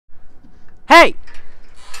Hey!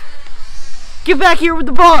 Get back here with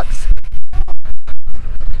the box!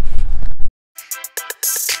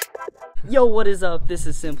 Yo, what is up? This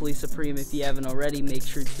is Simply Supreme. If you haven't already, make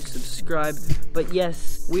sure to subscribe. But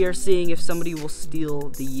yes, we are seeing if somebody will steal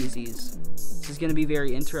the Yeezys. This is going to be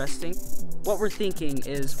very interesting. What we're thinking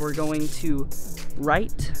is we're going to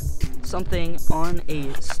write something on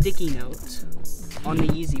a sticky note on the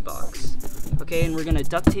Yeezy box. Okay, and we're going to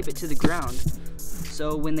duct tape it to the ground.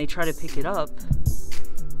 So when they try to pick it up,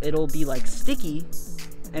 it'll be like sticky,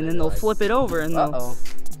 and then they'll flip it over and they'll...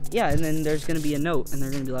 Yeah, and then there's gonna be a note, and they're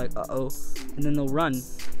gonna be like, uh-oh, and then they'll run.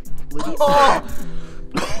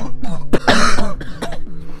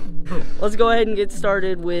 Let's go ahead and get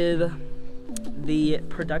started with the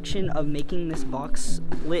production of making this box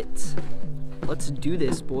lit. Let's do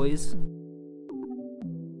this, boys.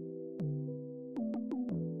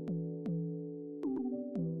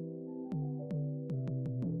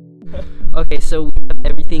 Okay, so we have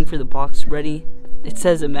everything for the box ready. It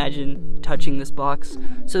says imagine touching this box.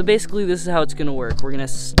 So basically this is how it's gonna work. We're gonna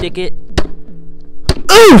stick it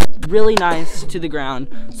really nice to the ground.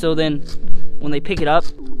 So then when they pick it up,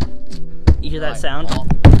 you hear that sound?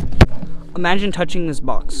 Imagine touching this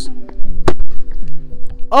box.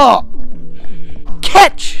 Oh!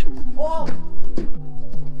 Catch! Oh.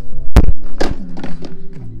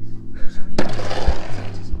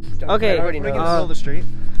 Okay. Everybody knows. In the middle of the street?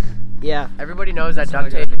 Yeah. Everybody knows that duct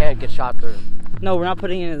tape can't get shot through. No, we're not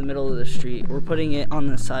putting it in the middle of the street. We're putting it on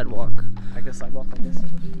the sidewalk. Like a sidewalk like this?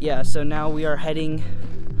 Yeah, so now we are heading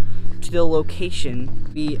to the location.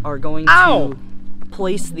 We are going to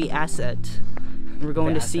place the asset. We're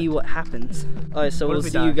going to see what happens. Alright, so we'll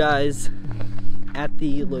see you guys at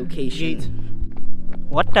the location.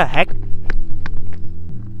 What the heck?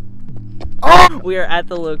 Oh! We are at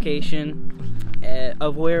the location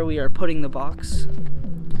of where we are putting the box.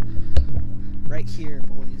 Right here,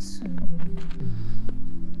 boys.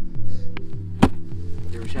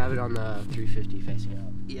 We should have it on the 350 facing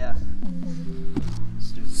out. Yeah.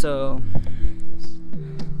 So,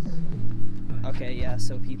 okay, yeah,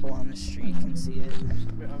 so people on the street can see it.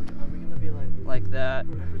 Are we gonna be like that?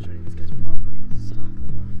 We're infiltrating this guy's property to stock the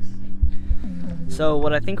box. So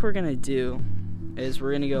what I think we're gonna do is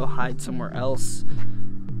we're gonna go hide somewhere else,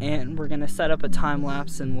 and we're gonna set up a time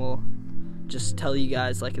lapse, and we'll just tell you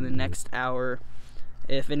guys like in the next hour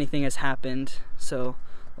if anything has happened. So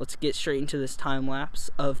let's get straight into this time lapse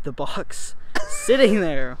of the box sitting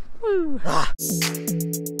there. Woo.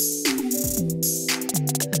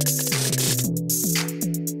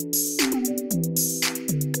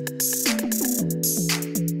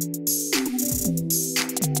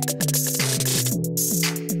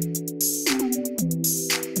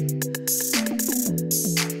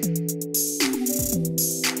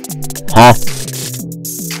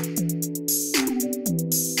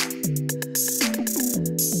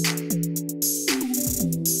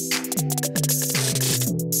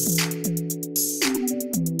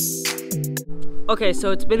 Okay,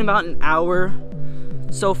 so it's been about an hour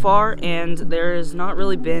so far, and there has not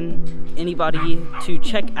really been anybody to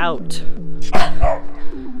check out.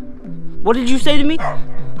 What did you say to me?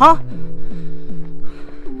 Huh?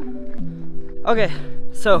 Okay,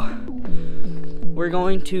 so we're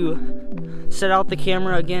going to set out the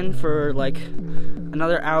camera again for like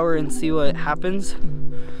another hour and see what happens.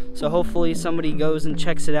 So hopefully somebody goes and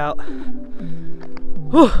checks it out.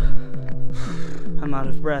 Whew. I'm out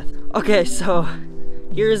of breath. Okay, so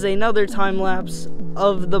here's another time lapse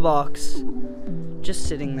of the box just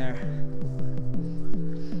sitting there.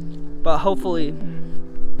 But hopefully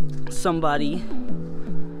somebody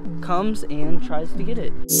comes and tries to get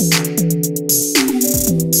it.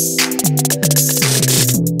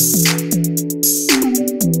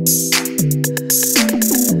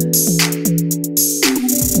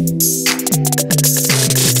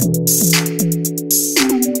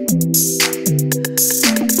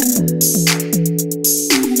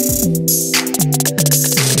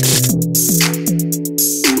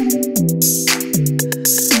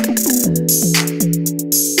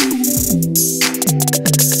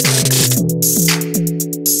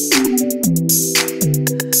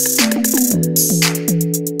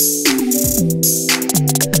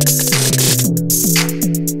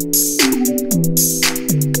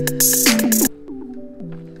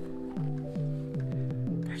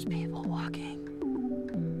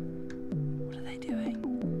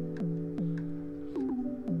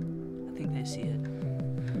 See it.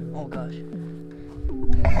 Oh gosh.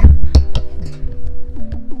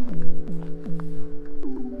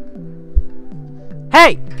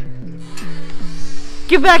 Hey!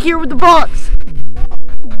 Get back here with the box!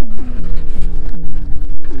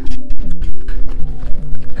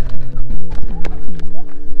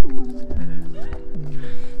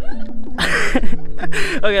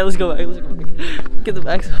 Okay, let's go back. Let's go back. Get the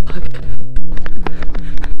back.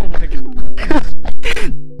 Oh my god.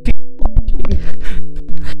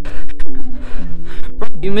 Bro,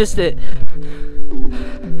 you missed it.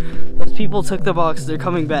 Those people took the box. They're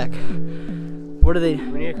coming back. What are they?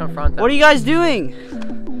 We need to confront them. What are you guys doing?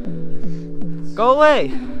 Go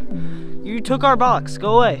away. You took our box.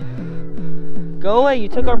 Go away. Go away. You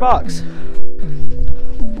took our box.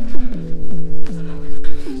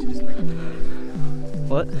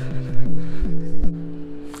 What?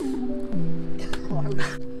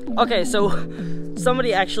 Okay, so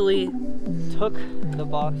somebody actually took the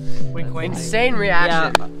box. Wink, wink. Insane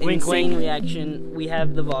reaction. Yeah, Wink, insane wink. reaction. We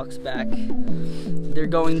have the box back. They're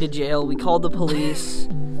going to jail. We called the police.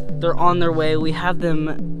 They're on their way. We have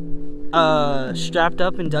them strapped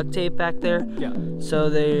up and duct tape back there. Yeah. So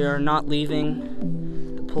they are not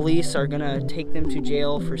leaving. The police are gonna take them to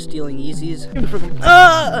jail for stealing Yeezys.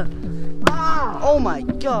 Oh my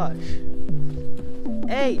gosh.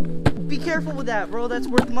 Hey, be careful with that, bro. That's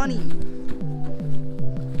worth money.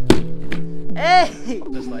 Hey!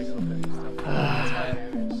 Just like open stuff.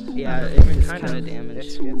 Yeah, it's kind of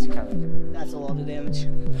damaged. It's kind of. That's a lot of damage.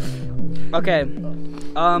 Okay.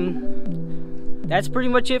 That's pretty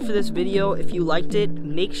much it for this video. If you liked it,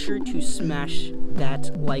 make sure to smash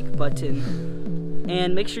that like button.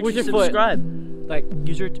 And make sure With to your foot. subscribe. Like,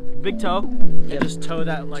 use your big toe Yep. and just toe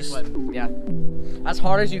that like button. Yeah. As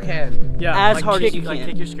hard as you can. Yeah. As like hard kick, as you like can.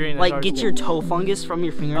 kick your screen. as Like, hard get as your you toe fungus from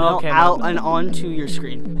your fingernail Okay, out no. and onto your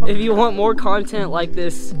screen. If you want more content like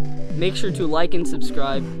this, make sure to like and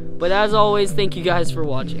subscribe. But as always, thank you guys for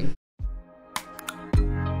watching.